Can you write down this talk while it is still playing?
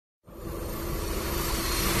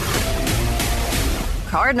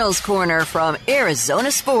Cardinals Corner from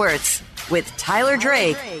Arizona Sports with Tyler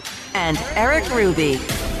Drake and Eric Ruby.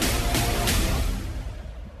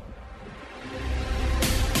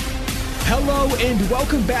 Hello and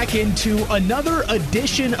welcome back into another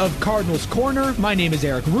edition of Cardinals Corner. My name is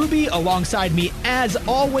Eric Ruby. Alongside me, as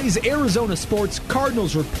always, Arizona Sports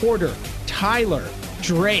Cardinals reporter Tyler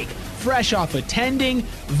Drake. Fresh off attending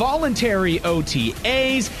voluntary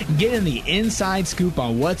OTAs, getting the inside scoop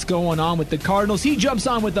on what's going on with the Cardinals. He jumps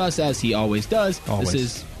on with us as he always does. Always. This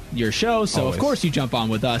is your show, so Always. Of course you jump on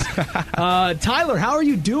with us. Tyler, how are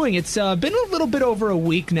you doing? It's been a little bit over a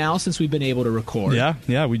week now since we've been able to record.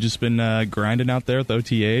 Yeah, we've just been grinding out there with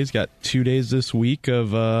OTAs. Got 2 days this week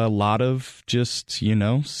of a lot of just, seeing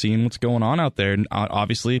what's going on out there. And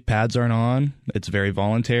obviously, pads aren't on. It's very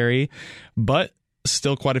voluntary, but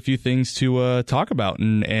still quite a few things to talk about,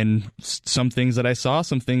 and some things that I saw,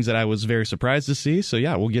 some things that I was very surprised to see. So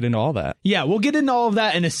yeah, we'll get into all that. Yeah, we'll get into all of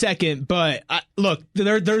that in a second. But look,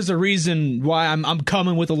 there's a reason why I'm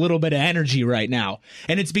coming with a little bit of energy right now,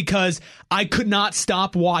 and it's because I could not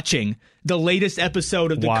stop watching the latest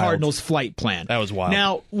episode of the Cardinals flight plan. That was wild.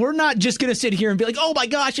 Now, we're not just going to sit here and be like, oh my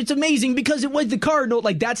gosh, it's amazing because it was the Cardinal.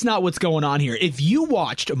 Like, that's not what's going on here. If you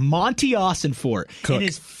watched Monty Austinfort in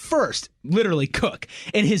his first, literally Cook,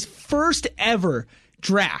 in his first ever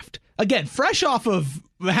draft, again, fresh off of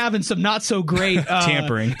having some not so great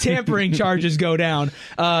tampering charges go down,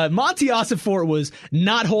 Monty Austinfort was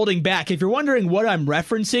not holding back. If you're wondering what I'm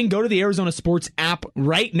referencing, go to the Arizona Sports app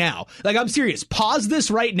right now. Like, I'm serious. Pause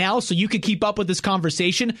this right now so you can keep up with this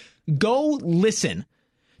conversation. Go listen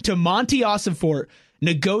to Monty Austinfort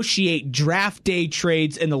negotiate draft day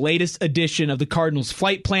trades in the latest edition of the Cardinals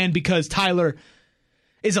flight plan, because Tyler,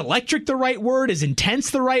 is electric the right word? Is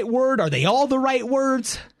intense the right word? Are they all the right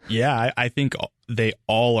words? Yeah, I think they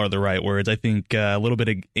all are the right words. I think a little bit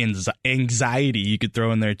of anxiety you could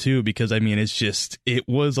throw in there too, because it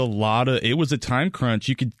was a time crunch.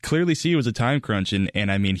 You could clearly see it was a time crunch,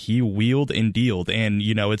 and he wheeled and dealed, and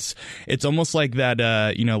it's almost like that,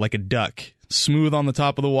 like a duck. Smooth on the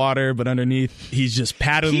top of the water, but underneath he's just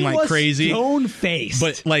paddling like crazy.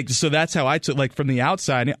 Stone-faced. But so that's how I took, from the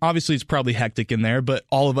outside. Obviously, it's probably hectic in there, but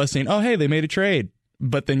all of us saying, "Oh, hey, they made a trade."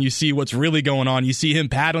 But then you see what's really going on. You see him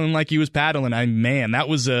paddling like he was paddling. That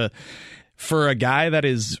was for a guy that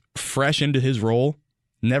is fresh into his role,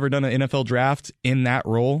 never done an NFL draft in that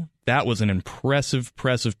role. That was an impressive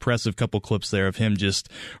couple clips there of him just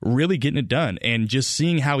really getting it done, and just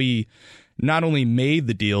seeing how he not only made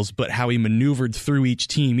the deals, but how he maneuvered through each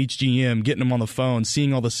team, each GM, getting them on the phone,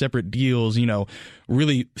 seeing all the separate deals,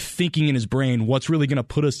 really thinking in his brain, what's really going to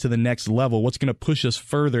put us to the next level, what's going to push us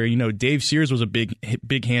further. Dave Sears was a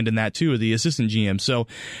big hand in that too, the assistant GM. So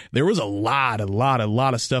there was a lot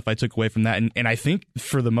of stuff I took away from that. And I think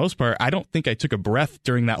for the most part, I don't think I took a breath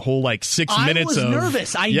during that whole 6 minutes. I was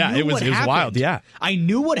nervous. It was wild. Yeah. I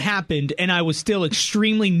knew what happened, and I was still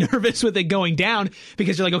extremely nervous with it going down,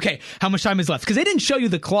 because you're like, okay, how much time is left? Because they didn't show you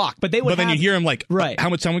the clock, but then you hear him right. How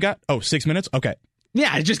much time we got? Oh, 6 minutes? Okay.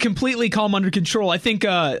 Yeah, just completely calm, under control. I think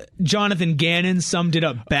Jonathan Gannon summed it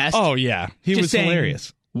up best. Oh yeah, he was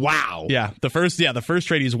hilarious. Wow. Yeah, the first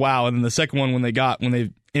trade is wow, and then the second one when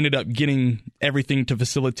they ended up getting everything to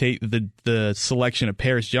facilitate the selection of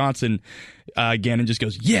Paris Johnson, Gannon just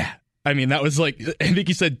goes, yeah. That was I think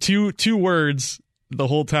he said two words the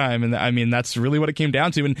whole time, and that's really what it came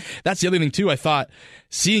down to. And that's the other thing too. I thought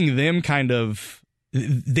seeing them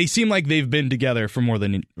they seem like they've been together for more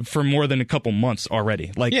than a couple months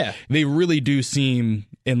already. They really do seem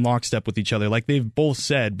in lockstep with each other, like they've both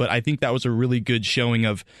said. But I think that was a really good showing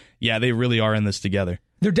of, yeah, they really are in this together.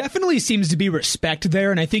 There definitely seems to be respect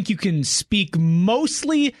there, and I think you can speak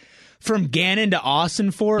mostly from Gannon to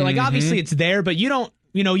Austinfort. Obviously it's there, but you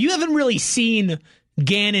haven't really seen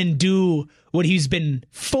Gannon do what he's been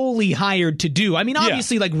fully hired to do.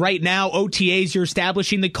 Obviously, right now, OTAs, you're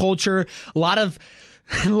establishing the culture. A lot of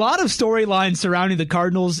storylines surrounding the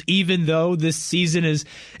Cardinals, even though this season is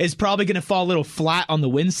probably going to fall a little flat on the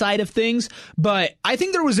win side of things. But I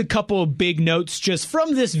think there was a couple of big notes just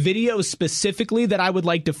from this video specifically that I would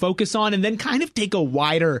like to focus on, and then kind of take a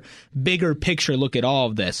wider, bigger picture look at all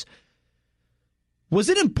of this. Was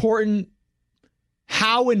it important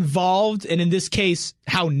how involved, and in this case,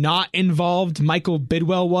 how not involved Michael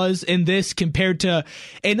Bidwell was in this, compared to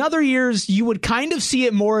in other years, you would kind of see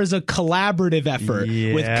it more as a collaborative effort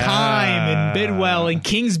with Keim and Bidwell and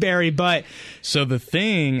Kingsbury. But so the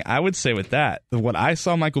thing I would say with that, what I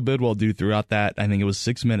saw Michael Bidwell do throughout that, I think it was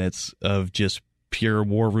 6 minutes of just pure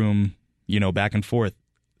war room, back and forth.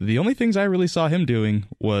 The only things I really saw him doing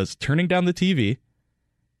was turning down the TV,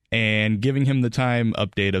 and giving him the time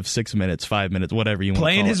update of 6 minutes, 5 minutes, whatever you want to call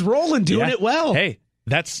it. Playing his role and doing it well. Hey,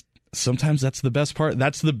 sometimes that's the best part.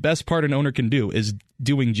 That's the best part an owner can do, is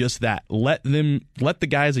doing just that. Let the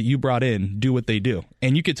guys that you brought in do what they do.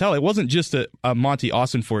 And you could tell it wasn't just a Monty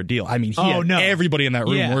Austinford deal. I mean, he had everybody in that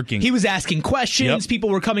room working. He was asking questions. Yep. People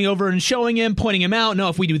were coming over and showing him, pointing him out. No,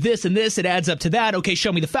 if we do this and this, it adds up to that. Okay,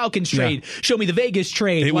 show me the Falcons trade. Show me the Vegas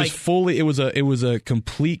trade. It was a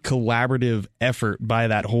complete collaborative effort by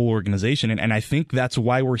that whole organization. And I think that's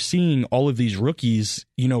why we're seeing all of these rookies,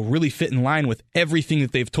 really fit in line with everything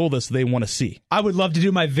that they've told us they want to see. I would love to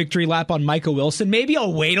do my victory lap on Micah Wilson. Maybe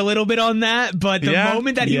I'll wait a little bit on that, but the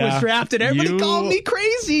moment that he was drafted, everybody called me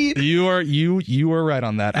crazy. You are right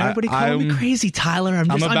on that. Everybody called me crazy, Tyler. I'm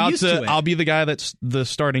used to it. I'll be the guy that's the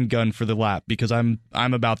starting gun for the lap, because I'm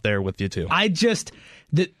about there with you too.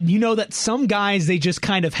 That some guys, they just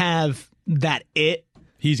kind of have that it.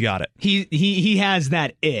 He's got it. He has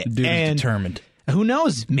that it. Dude is determined. Who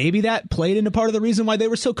knows? Maybe that played into part of the reason why they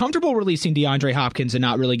were so comfortable releasing DeAndre Hopkins and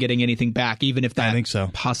not really getting anything back, even if that I think so.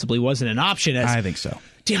 Possibly wasn't an option. I think so.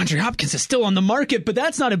 DeAndre Hopkins is still on the market, but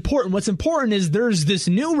that's not important. What's important is there's this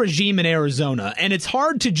new regime in Arizona, and it's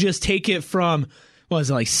hard to just take it from,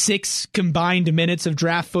 6 combined minutes of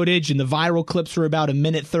draft footage, and the viral clips were about 1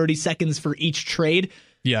 minute 30 seconds for each trade.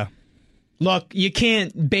 Yeah. Look, you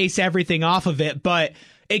can't base everything off of it, but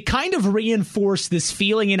it kind of reinforced this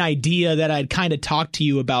feeling and idea that I'd kind of talked to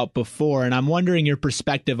you about before, and I'm wondering your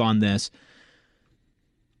perspective on this.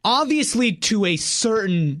 Obviously, to a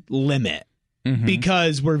certain limit,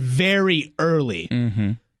 because we're very early.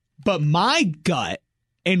 But my gut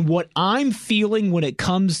and what I'm feeling when it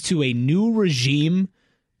comes to a new regime,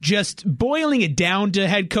 just boiling it down to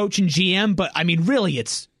head coach and GM, but I mean, really,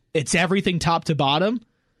 it's everything top to bottom.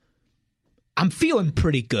 I'm feeling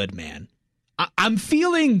pretty good, man. I'm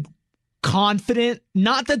feeling confident,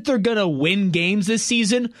 not that they're going to win games this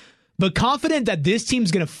season, but confident that this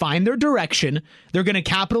team's going to find their direction. They're going to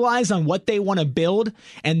capitalize on what they want to build,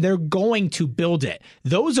 and they're going to build it.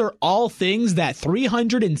 Those are all things that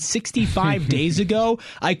 365 days ago,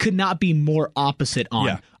 I could not be more opposite on.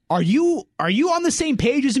 Yeah. Are you on the same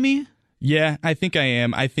page as me? Yeah, I think I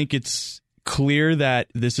am. I think it's clear that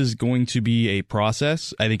this is going to be a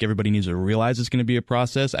process. I think everybody needs to realize it's going to be a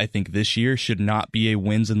process. I think this year should not be a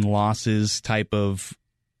wins and losses type of,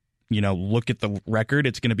 look at the record.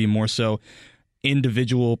 It's going to be more so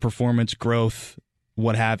individual performance growth,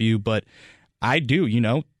 what have you. But I do,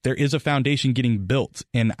 there is a foundation getting built.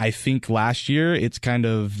 And I think last year it's kind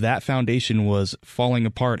of that foundation was falling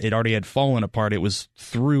apart. It already had fallen apart. It was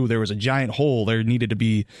through. There was a giant hole. There needed to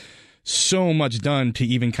be so much done to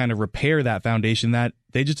even kind of repair that foundation that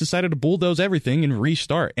they just decided to bulldoze everything and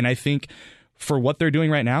restart. And I think for what they're doing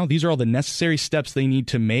right now, these are all the necessary steps they need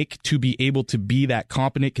to make to be able to be that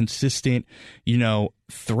competent, consistent,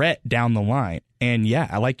 threat down the line. And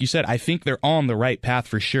yeah, like you said, I think they're on the right path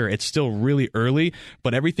for sure. It's still really early,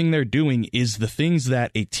 but everything they're doing is the things that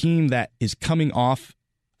a team that is coming off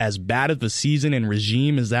as bad of a season and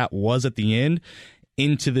regime as that was at the end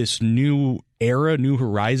into this new era, new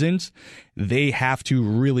horizons, they have to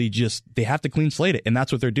really they have to clean slate it. And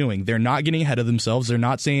that's what they're doing. They're not getting ahead of themselves. They're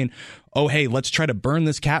not saying, oh, hey, let's try to burn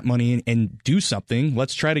this cap money and do something.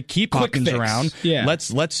 Let's try to keep Hopkins around. Yeah.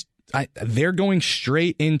 They're going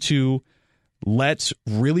straight into, let's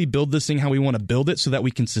really build this thing how we want to build it so that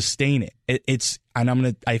we can sustain it.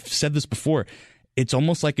 I've said this before. It's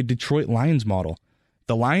almost like a Detroit Lions model.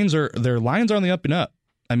 Their Lions are on the up and up.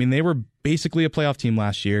 I mean, they were basically a playoff team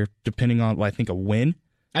last year, depending on, I think, a win.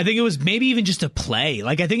 I think it was maybe even just a play.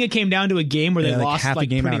 I think it came down to a game where they lost half a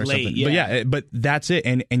game pretty out or late. Something. Yeah. But that's it.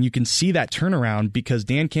 And you can see that turnaround because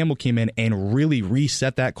Dan Campbell came in and really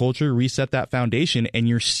reset that culture, reset that foundation, and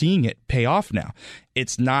you're seeing it pay off now.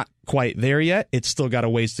 It's not quite there yet. It's still got a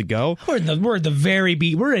ways to go. We're in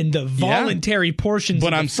the voluntary portions.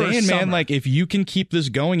 But of the I'm saying, summer. man, if you can keep this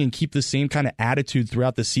going and keep the same kind of attitude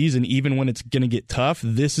throughout the season, even when it's going to get tough,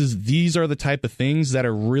 these are the type of things that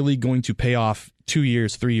are really going to pay off 2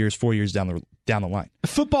 years, 3 years, 4 years down the line.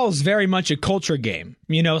 Football is very much a culture game.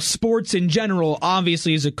 Sports in general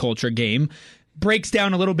obviously is a culture game. Breaks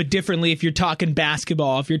down a little bit differently if you're talking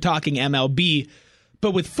basketball, if you're talking MLB.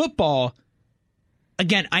 But with football,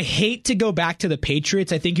 again, I hate to go back to the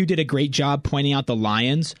Patriots. I think you did a great job pointing out the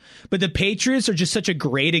Lions. But the Patriots are just such a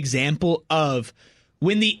great example of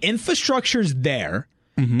when the infrastructure's there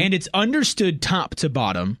and it's understood top to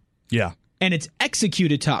bottom. Yeah. And it's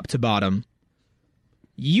executed top to bottom,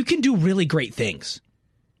 you can do really great things.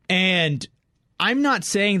 And I'm not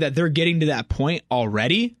saying that they're getting to that point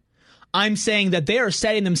already. I'm saying that they are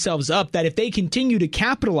setting themselves up that if they continue to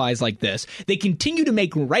capitalize like this, they continue to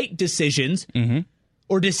make right decisions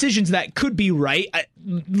or decisions that could be right.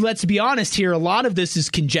 Let's be honest here. A lot of this is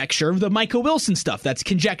conjecture. The Michael Wilson stuff, that's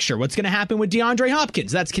conjecture. What's going to happen with DeAndre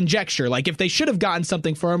Hopkins? That's conjecture. Like if they should have gotten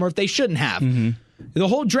something for him or if they shouldn't have. The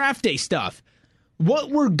whole draft day stuff. What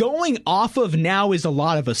we're going off of now is a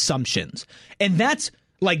lot of assumptions. And that's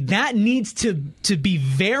like that needs to be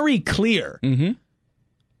very clear.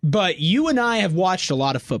 But you and I have watched a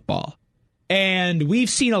lot of football, and we've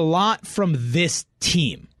seen a lot from this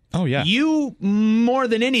team. Oh, yeah. You more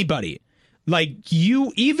than anybody. Like,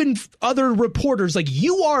 you, even other reporters, like,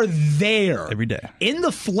 you are there. Every day. In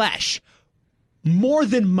the flesh more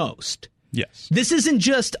than most. Yes. This isn't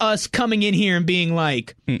just us coming in here and being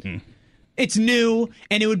like, it's new,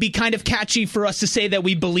 and it would be kind of catchy for us to say that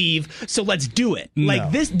we believe, so let's do it. No.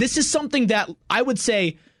 Like, this is something that I would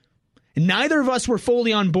say neither of us were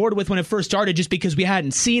fully on board with when it first started just because we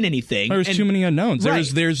hadn't seen anything. There's too many unknowns. Right.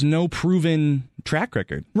 There's no proven track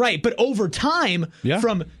record. Right, but over time,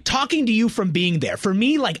 from talking to you, from being there, for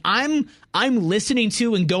me, like I'm listening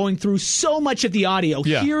to and going through so much of the audio,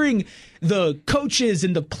 hearing the coaches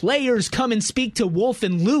and the players come and speak to Wolf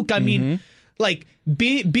and Luke. I mean, like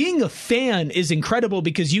being a fan is incredible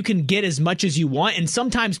because you can get as much as you want, and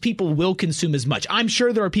sometimes people will consume as much. I'm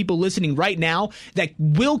sure there are people listening right now that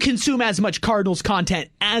will consume as much Cardinals content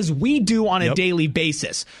as we do on a daily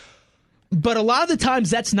basis. But a lot of the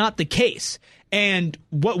times that's not the case. And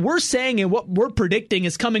what we're saying and what we're predicting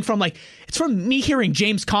is coming from, like, it's from me hearing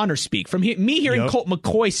James Conner speak, from me hearing Colt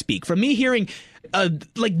McCoy speak, from me hearing,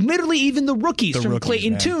 like, literally even the rookies, from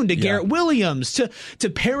Clayton Tune to Garrett Williams to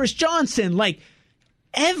Paris Johnson. Like,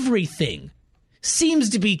 everything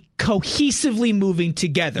seems to be cohesively moving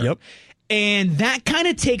together. And that kind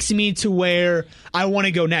of takes me to where I want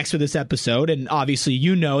to go next with this episode. And obviously,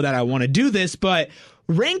 you know that I want to do this, but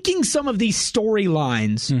ranking some of these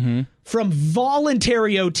storylines from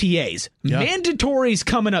voluntary OTAs. Mandatory's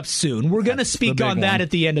coming up soon. We're going to speak on that at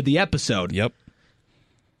the end of the episode.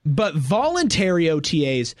 But voluntary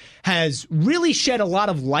OTAs has really shed a lot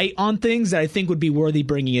of light on things that I think would be worthy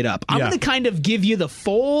bringing it up. I'm going to kind of give you the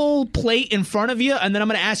full plate in front of you, and then I'm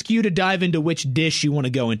going to ask you to dive into which dish you want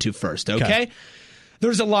to go into first, okay?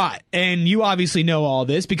 There's a lot, and you obviously know all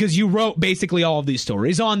this because you wrote basically all of these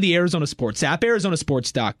stories on the Arizona Sports app,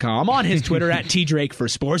 arizonasports.com, on his Twitter, at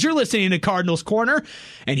tdrakeforsports. You're listening to Cardinals Corner,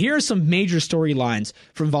 and here are some major storylines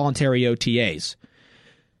from voluntary OTAs.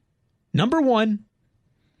 Number one,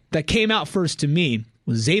 that came out first to me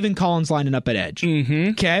was Zaven Collins lining up at edge.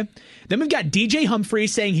 Okay? Then we've got DJ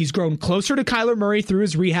Humphries saying he's grown closer to Kyler Murray through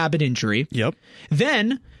his rehab and injury.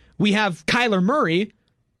 Then we have Kyler Murray,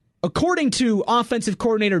 according to offensive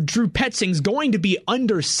coordinator Drew Petzing's, going to be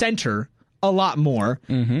under center a lot more.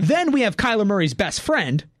 Then we have Kyler Murray's best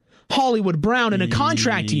friend, Hollywood Brown, in a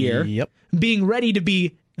contract year, being ready to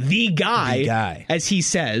be the guy, as he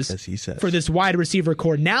says, for this wide receiver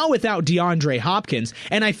core, now without DeAndre Hopkins.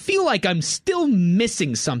 And I feel like I'm still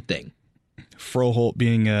missing something. Froholt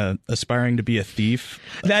being aspiring to be a thief.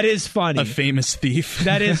 That is funny. A famous thief.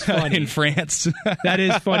 That is funny. In France. That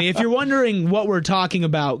is funny. If you're wondering what we're talking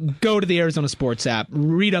about, go to the Arizona Sports app.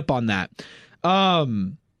 Read up on that.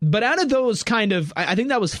 But out of those kind of, I think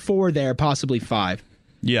that was 4 there, possibly 5.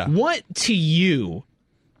 What to you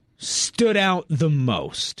stood out the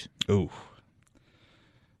most?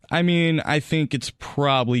 I mean, I think it's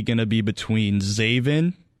probably going to be between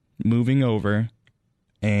Zaven moving over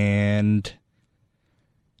and,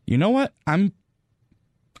 you know what? I'm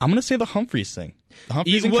going to say the Humphries thing.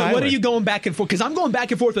 Humphries and Kyler. What are you going back and forth? Because I'm going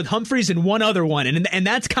back and forth with Humphries and one other one, and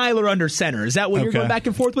that's Kyler under center. Is that what you're going back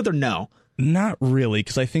and forth with, or no? Not really,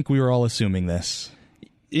 because I think we were all assuming this.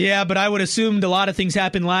 Yeah, but I would assume a lot of things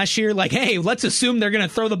happened last year. Like, hey, let's assume they're going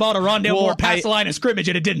to throw the ball to Rondale Moore past the line of scrimmage,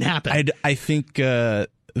 and it didn't happen. I think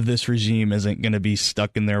this regime isn't going to be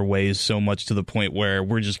stuck in their ways so much to the point where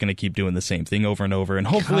we're just going to keep doing the same thing over and over, and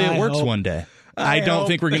hopefully it works one day. I don't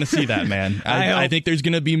think we're going to see that, man. I think there's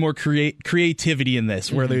going to be more creativity in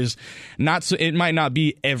this, where there's not. So it might not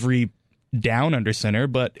be every down under center,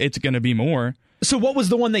 but it's going to be more. So what was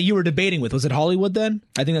the one that you were debating with? Was it Hollywood then?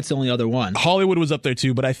 I think that's the only other one. Hollywood was up there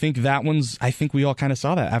too, but I think that one's, I think we all kind of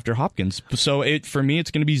saw that after Hopkins. So for me, it's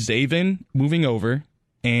going to be Zaven moving over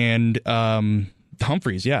and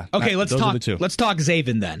Humphries, Okay, let's talk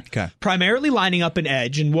Zaven then. Okay. Primarily lining up an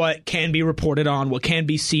edge and what can be reported on, what can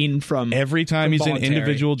be seen from every time he's in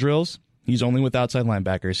individual drills. He's only with outside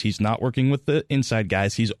linebackers. He's not working with the inside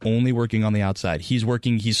guys. He's only working on the outside. He's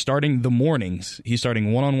starting the mornings. He's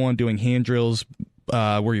starting one-on-one, doing hand drills,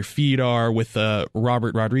 where your feet are with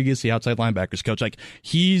Robert Rodriguez, the outside linebackers coach. Like,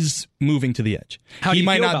 he's moving to the edge. He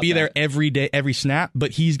might not be there every day, every snap,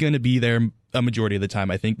 but he's going to be there a majority of the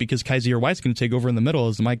time, I think, because Kaiser White's going to take over in the middle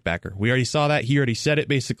as the Mike backer. We already saw that. He already said it,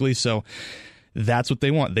 basically, so that's what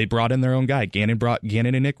they want. They brought in their own guy. Gannon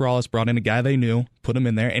and Nick Rawlis brought in a guy they knew, put him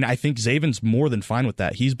in there, and I think Zaven's more than fine with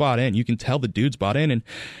that. He's bought in. You can tell the dude's bought in, and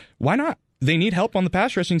why not? They need help on the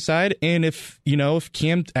pass rushing side, and if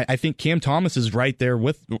I think Cam Thomas is right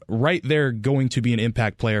there going to be an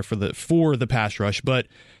impact player for the pass rush, but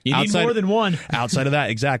you need more than one. Outside of that,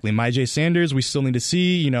 exactly. Myjai Sanders, we still need to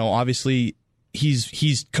see. Obviously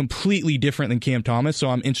he's completely different than Cam Thomas, so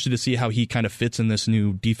I'm interested to see how he kind of fits in this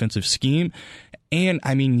new defensive scheme. And,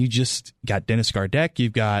 I mean, you just got Dennis Gardeck,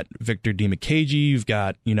 you've got Victor Dimukeje, you've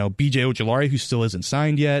got, B.J. Ojulari, who still isn't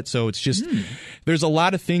signed yet. So it's just, there's a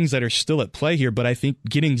lot of things that are still at play here. But I think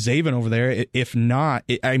getting Zaven over there, if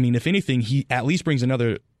anything, he at least brings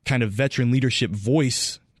another kind of veteran leadership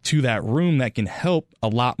voice to that room that can help a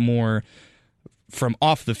lot more from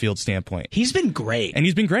off the field standpoint. He's been great. And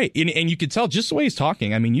he's been great. And you could tell just the way he's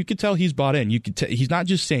talking. I mean, you could tell he's bought in. You could he's not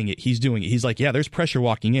just saying it, he's doing it. He's like, yeah, there's pressure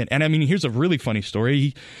walking in. And I mean, here's a really funny story.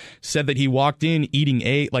 He said that he walked in eating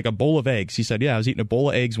a bowl of eggs. He said, yeah, I was eating a bowl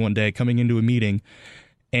of eggs one day coming into a meeting.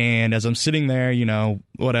 And as I'm sitting there,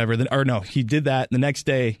 whatever, he did that. The next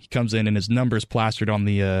day he comes in and his number's plastered on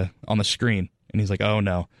the screen. And he's like, oh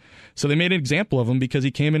no. So they made an example of him because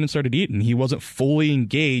he came in and started eating. He wasn't fully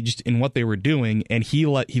engaged in what they were doing, and he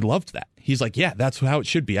loved that. He's like, yeah, that's how it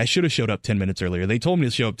should be. I should have showed up 10 minutes earlier. They told me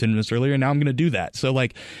to show up 10 minutes earlier, and now I'm going to do that. So,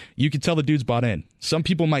 like, you could tell the dude's bought in. Some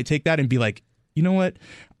people might take that and be like, you know what?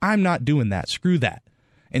 I'm not doing that. Screw that.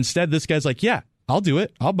 Instead, this guy's like, yeah, I'll do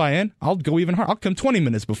it. I'll buy in. I'll go even harder. I'll come 20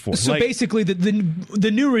 minutes before. So basically,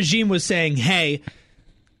 the new regime was saying, hey,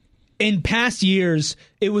 in past years,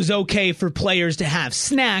 it was okay for players to have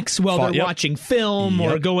snacks while they're watching film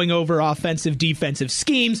or going over offensive, defensive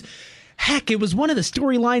schemes. Heck, it was one of the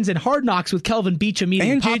storylines in Hard Knocks with Kelvin Beachum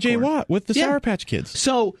eating popcorn. And J.J. Watt with the Sour Patch Kids.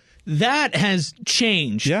 So that has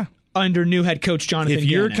changed under new head coach Jonathan If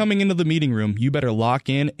you're Gannon. coming into the meeting room, you better lock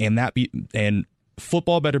in, and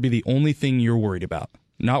football better be the only thing you're worried about.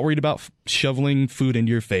 Not worried about shoveling food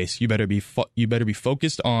into your face. You better be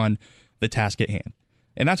focused on the task at hand.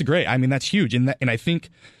 And that's great. I mean, that's huge. And I think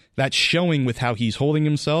that's showing with how he's holding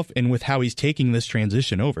himself and with how he's taking this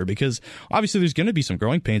transition over. Because obviously there's going to be some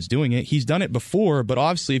growing pains doing it. He's done it before, but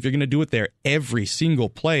obviously if you're going to do it there every single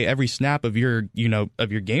play, every snap of your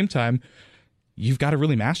game time, you've got to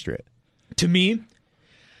really master it. To me,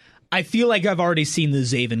 I feel like I've already seen the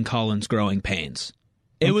Zaven Collins growing pains.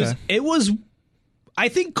 It was I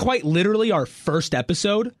think quite literally our first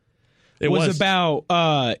episode. It was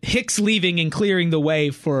about Hicks leaving and clearing the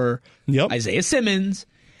way for Isaiah Simmons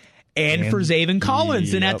and for Zaven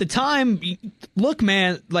Collins. And at the time, look,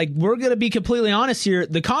 man, like, we're going to be completely honest here.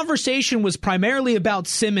 The conversation was primarily about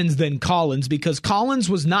Simmons than Collins because Collins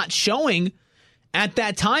was not showing at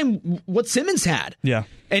that time what Simmons had. Yeah.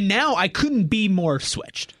 And now I couldn't be more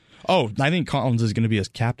switched. Oh, I think Collins is going to be his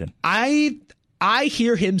captain. I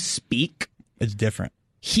hear him speak. It's different.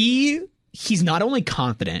 He's not only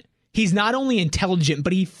confident, he's not only intelligent,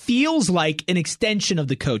 but he feels like an extension of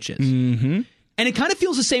the coaches. Mm-hmm. And it kind of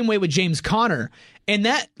feels the same way with James Conner. And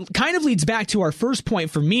that kind of leads back to our first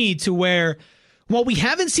point for me to where, while we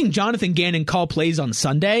haven't seen Jonathan Gannon call plays on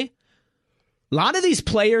Sunday, a lot of these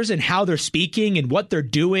players and how they're speaking and what they're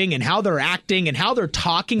doing and how they're acting and how they're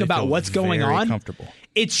talking about what's going on. Comfortable.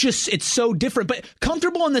 It's so different, but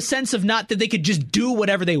comfortable in the sense of not that they could just do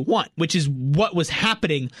whatever they want, which is what was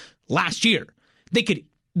happening last year.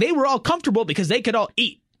 They were all comfortable because they could all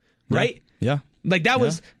eat, right? Yeah. Like that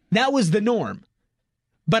was the norm.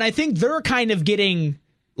 But I think they're kind of getting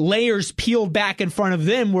layers peeled back in front of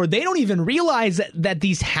them where they don't even realize that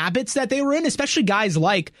these habits that they were in, especially guys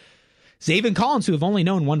like Zaven Collins, who have only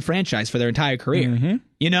known one franchise for their entire career,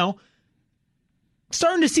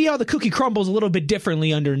 starting to see how the cookie crumbles a little bit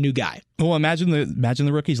differently under a new guy. Well, imagine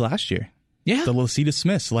the rookies last year. Yeah. The Lacita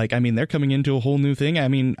Smiths. Like, I mean, they're coming into a whole new thing. I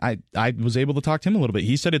mean, I was able to talk to him a little bit.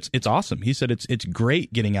 He said it's awesome. He said it's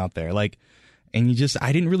great getting out there. Like, and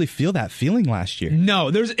I didn't really feel that feeling last year. No,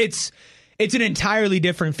 it's an entirely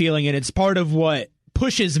different feeling, and it's part of what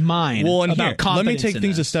pushes mine about confidence. Let me take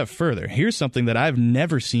things a step further. Here's something that I've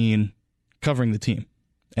never seen covering the team.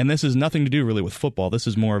 And this has nothing to do really with football. This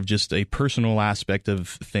is more of just a personal aspect of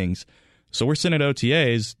things. So we're sitting at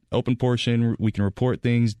OTAs, open portion, we can report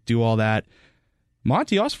things, do all that.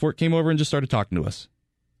 Monty Osfort came over and just started talking to us.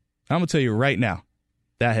 I'm going to tell you right now,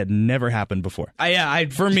 that had never happened before.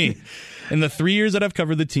 For me, in the 3 years that I've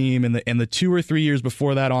covered the team and the 2 or 3 years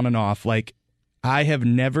before that on and off, like, I have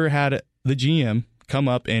never had the GM come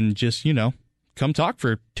up and just, come talk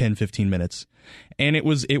for 10, 15 minutes. And it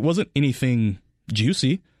wasn't anything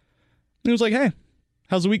juicy. It was like, hey,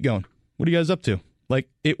 how's the week going? What are you guys up to? Like,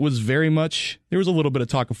 it was very much, there was a little bit of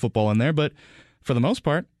talk of football in there, but for the most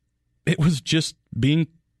part, it was just being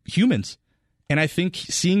humans. And I think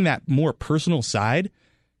seeing that more personal side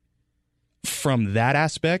from that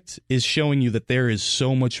aspect is showing you that there is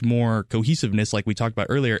so much more cohesiveness, like we talked about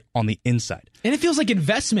earlier, on the inside. And it feels like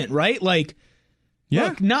investment, right? Like, yeah.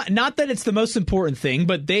 Look, not that it's the most important thing,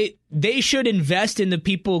 but they should invest in the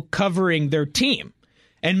people covering their team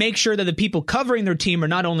and make sure that the people covering their team are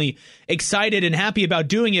not only excited and happy about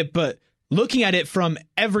doing it, but looking at it from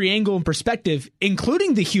every angle and perspective,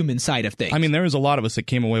 including the human side of things. I mean, there was a lot of us that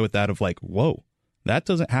came away with that of like, whoa, that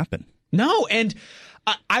doesn't happen. No, and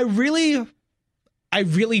I really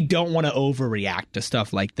don't want to overreact to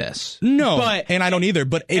stuff like this. No, and I don't either.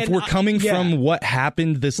 But if we're coming from what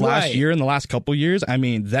happened this last year and the last couple years, I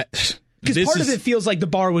mean, that... Because part of it feels like the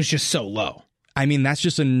bar was just so low. I mean, that's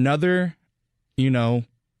just another,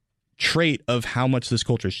 trait of how much this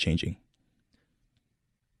culture is changing.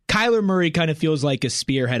 Kyler Murray kind of feels like a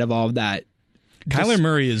spearhead of all of that. Kyler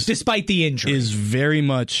Murray is... Despite the injury. Is very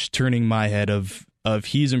much turning my head of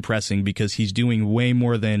he's impressing because he's doing way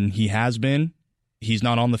more than he has been. He's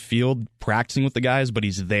not on the field practicing with the guys, but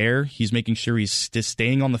he's there. He's making sure he's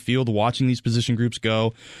staying on the field, watching these position groups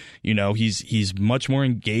go. He's much more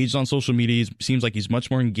engaged on social media. Seems like he's much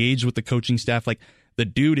more engaged with the coaching staff. Like, the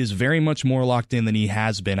dude is very much more locked in than he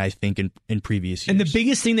has been, I think, in previous years. And the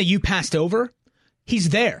biggest thing that you passed over, he's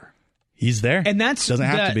there. He's there. And that's doesn't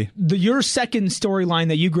have to be. Your second storyline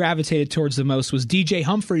that you gravitated towards the most was DJ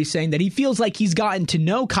Humphrey saying that he feels like he's gotten to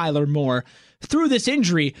know Kyler more through this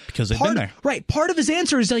injury. Because they've been there. Right. Part of his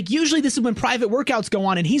answer is like, usually this is when private workouts go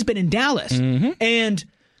on, and he's been in Dallas. Mm-hmm. And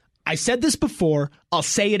I said this before, I'll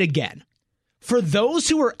say it again. For those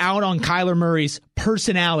who are out on Kyler Murray's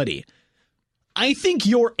personality, I think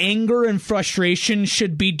your anger and frustration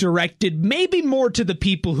should be directed maybe more to the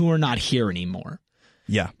people who are not here anymore.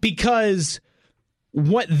 Yeah. Because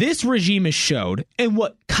what this regime has showed, and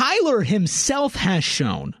what Kyler himself has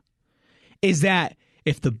shown, is that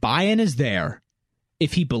if the buy-in is there,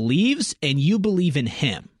 if he believes and you believe in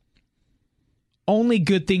him, only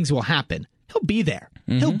good things will happen. He'll be there.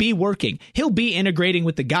 Mm-hmm. He'll be working. He'll be integrating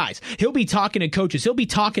with the guys. He'll be talking to coaches. He'll be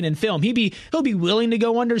talking in film. He'll be willing to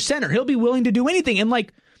go under center. He'll be willing to do anything. And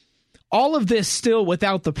like, all of this still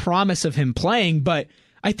without the promise of him playing, but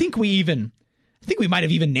I think we might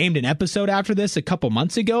have even named an episode after this a couple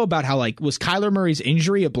months ago about how, like, was Kyler Murray's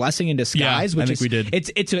injury a blessing in disguise? Yeah, I think we did.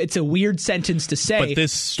 It's a weird sentence to say. But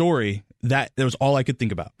this story, that was all I could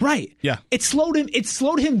think about. Right. Yeah. It slowed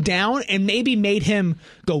him down and maybe made him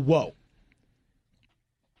go, whoa.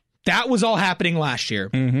 That was all happening last year.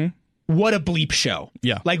 Mm-hmm. What a bleep show.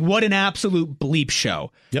 Yeah. Like, what an absolute bleep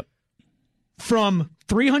show. Yep. From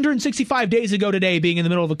 365 days ago today being in the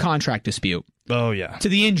middle of a contract dispute. Oh, yeah. To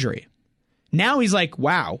the injury. Now he's like,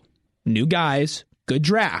 wow, new guys, good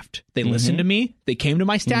draft. They listened to me. They came to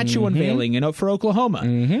my statue unveiling for Oklahoma.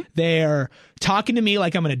 Mm-hmm. They're talking to me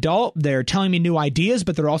like I'm an adult. They're telling me new ideas,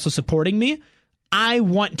 but they're also supporting me. I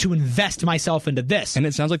want to invest myself into this. And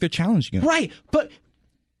it sounds like they're challenging you. Right. But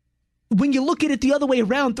when you look at it the other way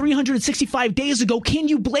around, 365 days ago, can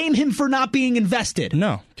you blame him for not being invested?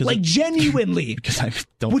 No. Like, genuinely. Because I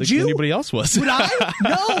don't think anybody else was. Would I?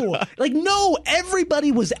 No. Like, no.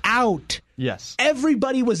 Everybody was out. Yes.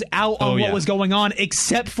 Everybody was out on what was going on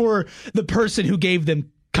except for the person who gave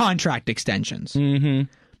them contract extensions.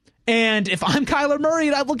 Mm-hmm. And if I'm Kyler Murray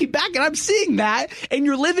and I'm looking back and I'm seeing that, and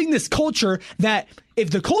you're living this culture that if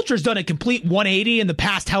the culture's done a complete 180 in the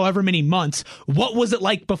past however many months, what was it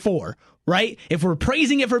like before, right? If we're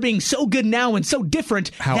praising it for being so good now and so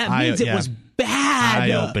different, that means it was bad.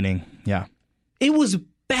 Eye-opening, yeah. It was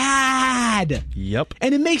bad. Yep.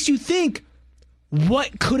 And it makes you think,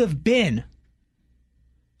 what could have been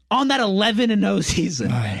on that 11-0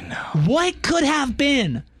 season? I know. What could have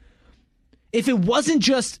been if it wasn't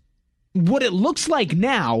just what it looks like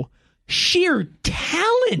now, sheer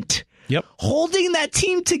talent. Yep. Holding that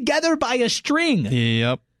team together by a string.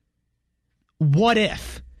 Yep. What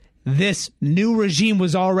if this new regime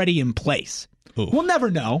was already in place? Ooh. We'll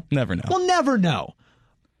never know. Never know. We'll never know.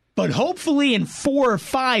 But hopefully in 4 or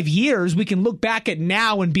 5 years, we can look back at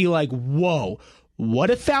now and be like, whoa, what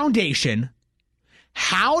a foundation.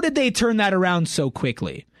 How did they turn that around so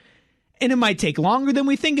quickly? And it might take longer than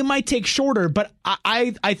we think. It might take shorter, but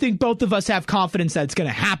I think both of us have confidence that it's going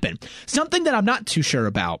to happen. Something that I'm not too sure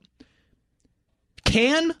about.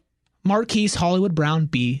 Can Marquise Hollywood Brown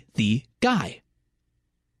be the guy?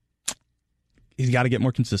 he's got to get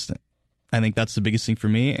more consistent. I think that's the biggest thing for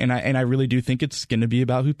me, and I really do think it's going to be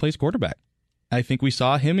about who plays quarterback. I think we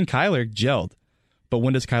saw him and Kyler gelled, but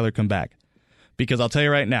when does Kyler come back? Because I'll tell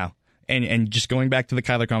you right now, and just going back to the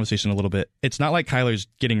Kyler conversation a little bit, it's not like Kyler's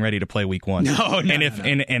getting ready to play week 1. No.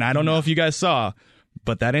 And I don't know if you guys saw,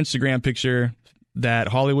 but that Instagram picture that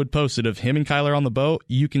Hollywood posted of him and Kyler on the boat,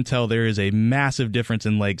 you can tell there is a massive difference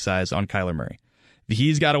in leg size on Kyler Murray.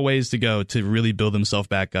 He's got a ways to go to really build himself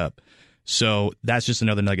back up. So that's just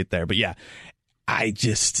another nugget there. But yeah, I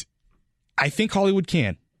think Hollywood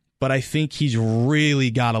can, but I think he's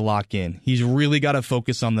really got to lock in. He's really got to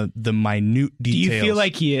focus on the minute details. Do you feel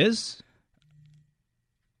like he is?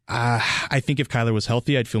 I think if Kyler was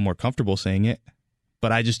healthy, I'd feel more comfortable saying it.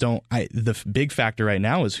 But I just don't. The big factor right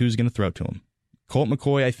now is who's going to throw to him. Colt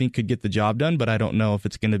McCoy, I think, could get the job done, but I don't know if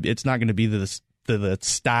it's not going to be the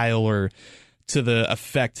style or to the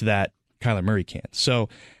effect that Kyler Murray can. So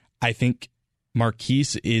I think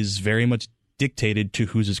Marquise is very much dictated to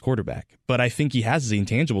who's his quarterback. But I think he has the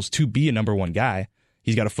intangibles to be a number one guy.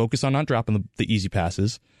 He's got to focus on not dropping the easy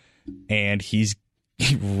passes. And he's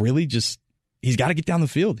got to get down the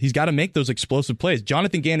field. He's got to make those explosive plays.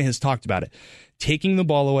 Jonathan Gannon has talked about it. Taking the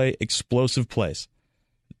ball away, explosive plays.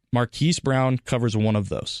 Marquise Brown covers one of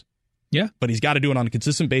those. Yeah. But he's got to do it on a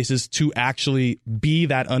consistent basis to actually be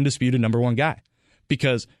that undisputed number one guy.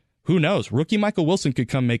 Because who knows? Rookie Michael Wilson could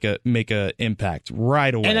come make a impact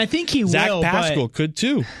right away. And I think he Zach will. Zach Pascal could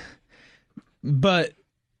too. But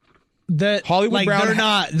the Hollywood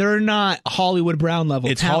Brown, they're not Hollywood Brown level.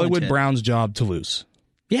 It's talented. Hollywood Brown's job to lose.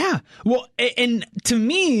 Yeah. Well, and to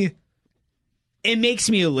me, it makes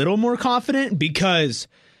me a little more confident because,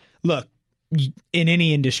 look, in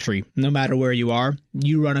any industry, no matter where you are,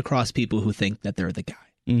 you run across people who think that they're the guy.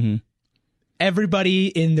 Mm-hmm. Everybody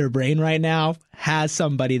in their brain right now has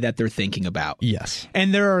somebody that they're thinking about. Yes.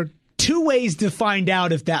 And there are two ways to find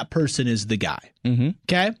out if that person is the guy. Mm-hmm.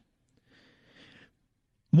 Okay?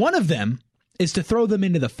 One of them is to throw them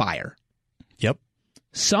into the fire. Yep.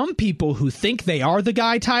 Some people who think they are the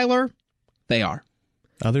guy, Tyler, they are.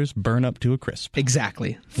 Others burn up to a crisp.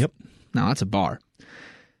 Exactly. Yep. Now, that's a bar.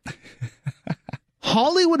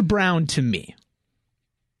 Hollywood Brown, to me,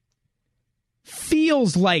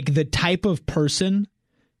 feels like the type of person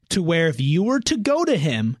to where if you were to go to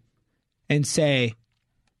him and say,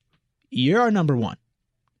 you're our number one,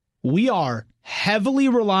 we are heavily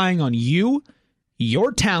relying on you,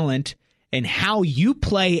 your talent, and how you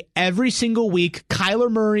play every single week, Kyler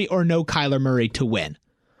Murray or no Kyler Murray, to win.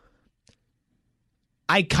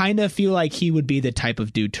 I kind of feel like he would be the type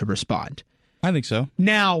of dude to respond. I think so.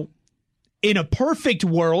 Now, in a perfect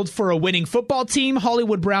world for a winning football team,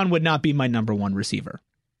 Hollywood Brown would not be my number one receiver.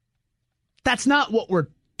 That's not what we're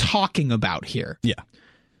talking about here. Yeah.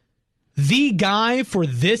 The guy for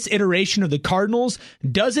this iteration of the Cardinals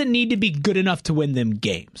doesn't need to be good enough to win them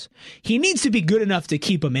games. He needs to be good enough to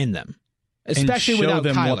keep them in them, especially without Kyler.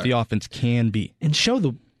 And show them what the offense can be. And show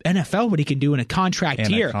the NFL what he can do in a contract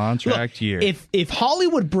year. Look, if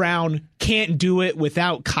Hollywood Brown can't do it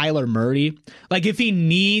without Kyler Murray, like if he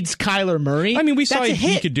needs Kyler Murray, I mean, we saw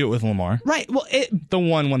he could do it with Lamar. Right. Well, the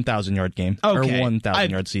 1,000-yard game or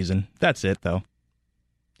 1,000-yard season. That's it, though.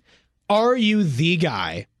 Are you the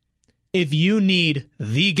guy if you need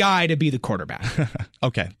the guy to be the quarterback?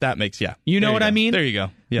 Okay, that makes, yeah. You know what I mean? There you go.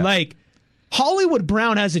 Yeah. Like, Hollywood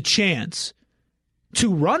Brown has a chance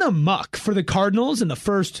to run amok for the Cardinals in the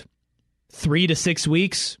first 3 to 6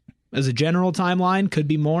 weeks as a general timeline, could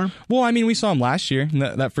be more. Well, I mean, we saw him last year, in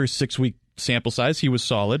that first 6-week sample size. He was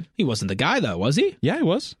solid. He wasn't the guy, though, was he? Yeah, he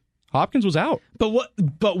was. Hopkins was out.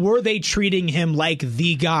 But were they treating him like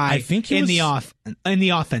the guy in the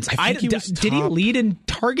offense? Did he lead in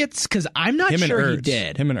targets? Because I'm not sure he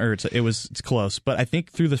did. Him and Ertz, it's close. But I think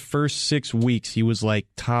through the first 6 weeks, he was like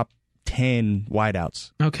top 10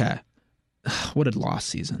 wideouts. Okay. What a lost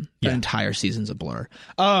season. The entire season's a blur.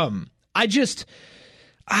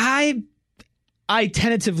 I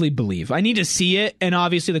tentatively believe. I need to see it, and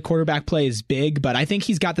obviously the quarterback play is big, but I think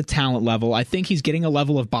he's got the talent level. I think he's getting a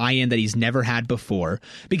level of buy-in that he's never had before.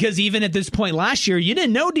 Because even at this point last year, you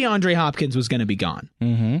didn't know DeAndre Hopkins was going to be gone.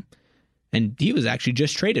 Mm-hmm. And he was actually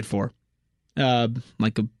just traded for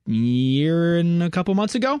like a year and a couple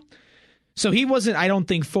months ago. So he wasn't, I don't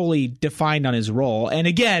think, fully defined on his role. And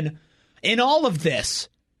again, in all of this,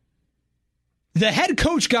 the head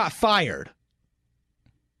coach got fired.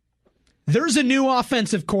 There's a new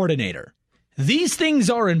offensive coordinator. These things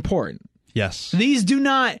are important. Yes. These do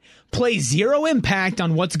not play zero impact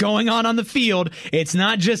on what's going on the field. It's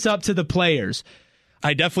not just up to the players.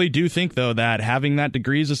 I definitely do think, though, that having that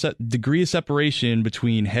degree of separation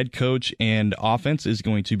between head coach and offense is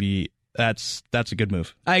going to be That's a good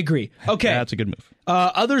move. I agree. Okay. That's a good move.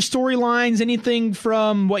 Other storylines, anything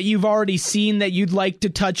from what you've already seen that you'd like to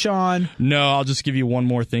touch on? No, I'll just give you one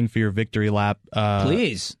more thing for your victory lap.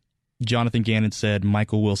 Please. Jonathan Gannon said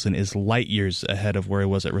Michael Wilson is light years ahead of where he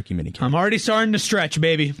was at rookie minicamp. I'm already starting to stretch,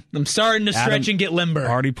 baby. I'm starting to stretch and get limber.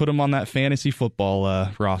 Already put him on that fantasy football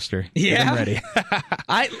roster. Yeah? Get him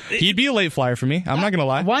ready. He'd be a late flyer for me. I'm not going to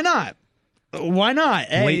lie. Why not? Why not?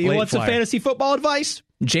 Hey, you want some fantasy football advice?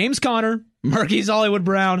 James Conner, Marquise Hollywood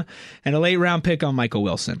Brown, and a late-round pick on Michael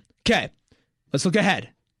Wilson. Okay, let's look ahead.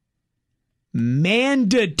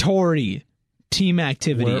 Mandatory team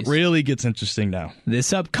activities. Where it really gets interesting now.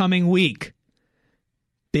 This upcoming week.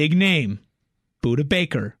 Big name, Budda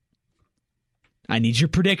Baker. I need your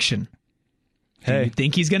prediction. Hey. Do you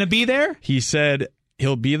think he's going to be there? He said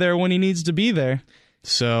he'll be there when he needs to be there.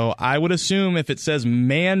 So I would assume if it says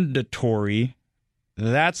mandatory,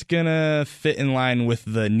 that's going to fit in line with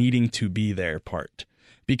the needing to be there part.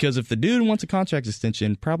 Because if the dude wants a contract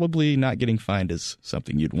extension, probably not getting fined is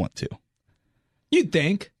something you'd want to. You'd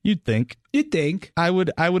think. I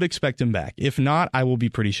would expect him back. If not, I will be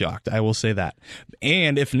pretty shocked. I will say that.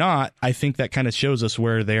 And if not, I think that kind of shows us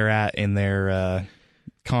where they're at in their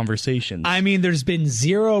conversations. I mean, there's been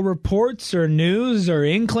zero reports or news or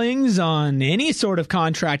inklings on any sort of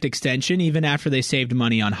contract extension, even after they saved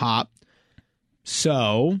money on Hop.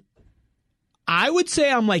 So, I would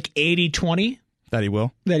say I'm like 80-20. That he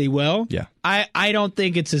will? Yeah. I don't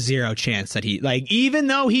think it's a zero chance that he, like, even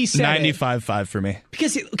though he said 95-5 for me.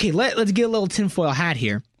 Because, okay, let's get a little tinfoil hat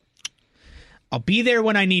here. I'll be there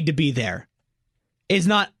when I need to be there. Is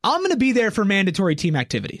not, I'm going to be there for mandatory team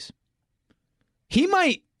activities. He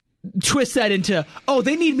might twist that into, oh,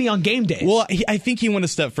 they need me on game days. Well, I think he went a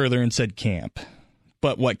step further and said camp.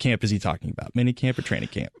 But what camp is he talking about? Mini camp or training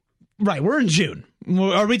camp? Right, we're in June.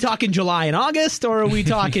 Are we talking July and August, or are we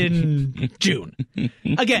talking June?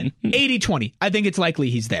 Again, 80-20. I think it's likely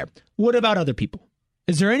he's there. What about other people?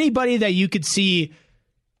 Is there anybody that you could see,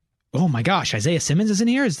 oh my gosh, Isaiah Simmons isn't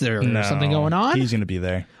here? Is there something going on? He's going to be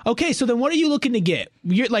there. Okay, so then what are you looking to get?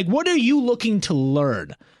 What are you looking to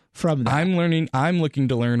learn from that? I'm looking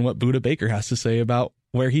to learn what Budda Baker has to say about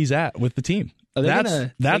where he's at with the team. Are they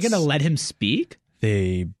going to let him speak?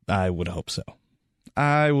 I would hope so.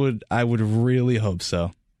 I would really hope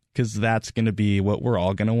so, because that's going to be what we're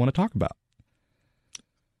all going to want to talk about.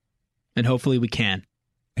 And hopefully we can.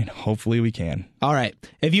 All right.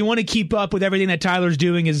 If you want to keep up with everything that Tyler's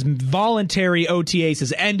doing, his voluntary OTAs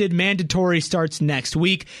has ended. Mandatory starts next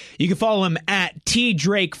week. You can follow him at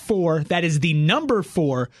TDrake4. That is the number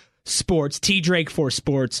 4 Sports, TDrake4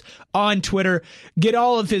 Sports on Twitter. Get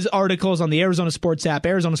all of his articles on the Arizona Sports app,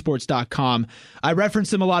 arizonasports.com. I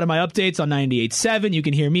reference them a lot in my updates on 98.7. You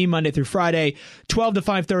can hear me Monday through Friday, 12 to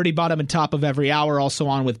 5:30, bottom and top of every hour. Also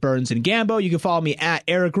on with Burns and Gambo. You can follow me at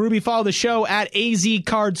Eric Ruby. Follow the show at AZ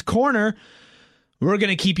Cards Corner. We're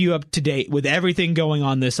going to keep you up to date with everything going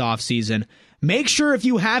on this offseason. Make sure if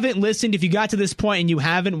you haven't listened, if you got to this point and you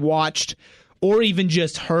haven't watched or even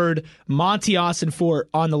just heard Monty Ossenfort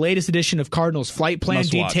on the latest edition of Cardinals Flight Plan,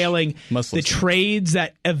 detailing the trades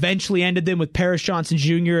that eventually ended them with Paris Johnson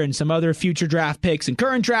Jr. and some other future draft picks and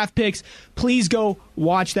current draft picks. Please go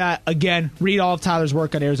watch that. Again, read all of Tyler's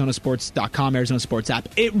work on arizonasports.com, Arizona Sports app.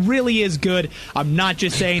 It really is good. I'm not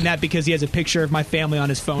just saying that because he has a picture of my family on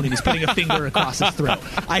his phone and he's putting a finger across his throat.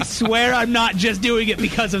 I swear I'm not just doing it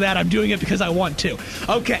because of that. I'm doing it because I want to.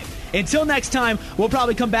 Okay. Until next time, we'll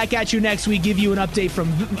probably come back at you next week, give you an update from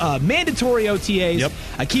mandatory OTAs. Yep.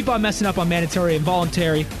 I keep on messing up on mandatory and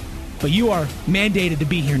voluntary, but you are mandated to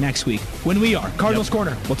be here next week when we are Cardinals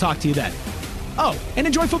Corner. We'll talk to you then. Oh, and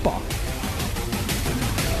enjoy football.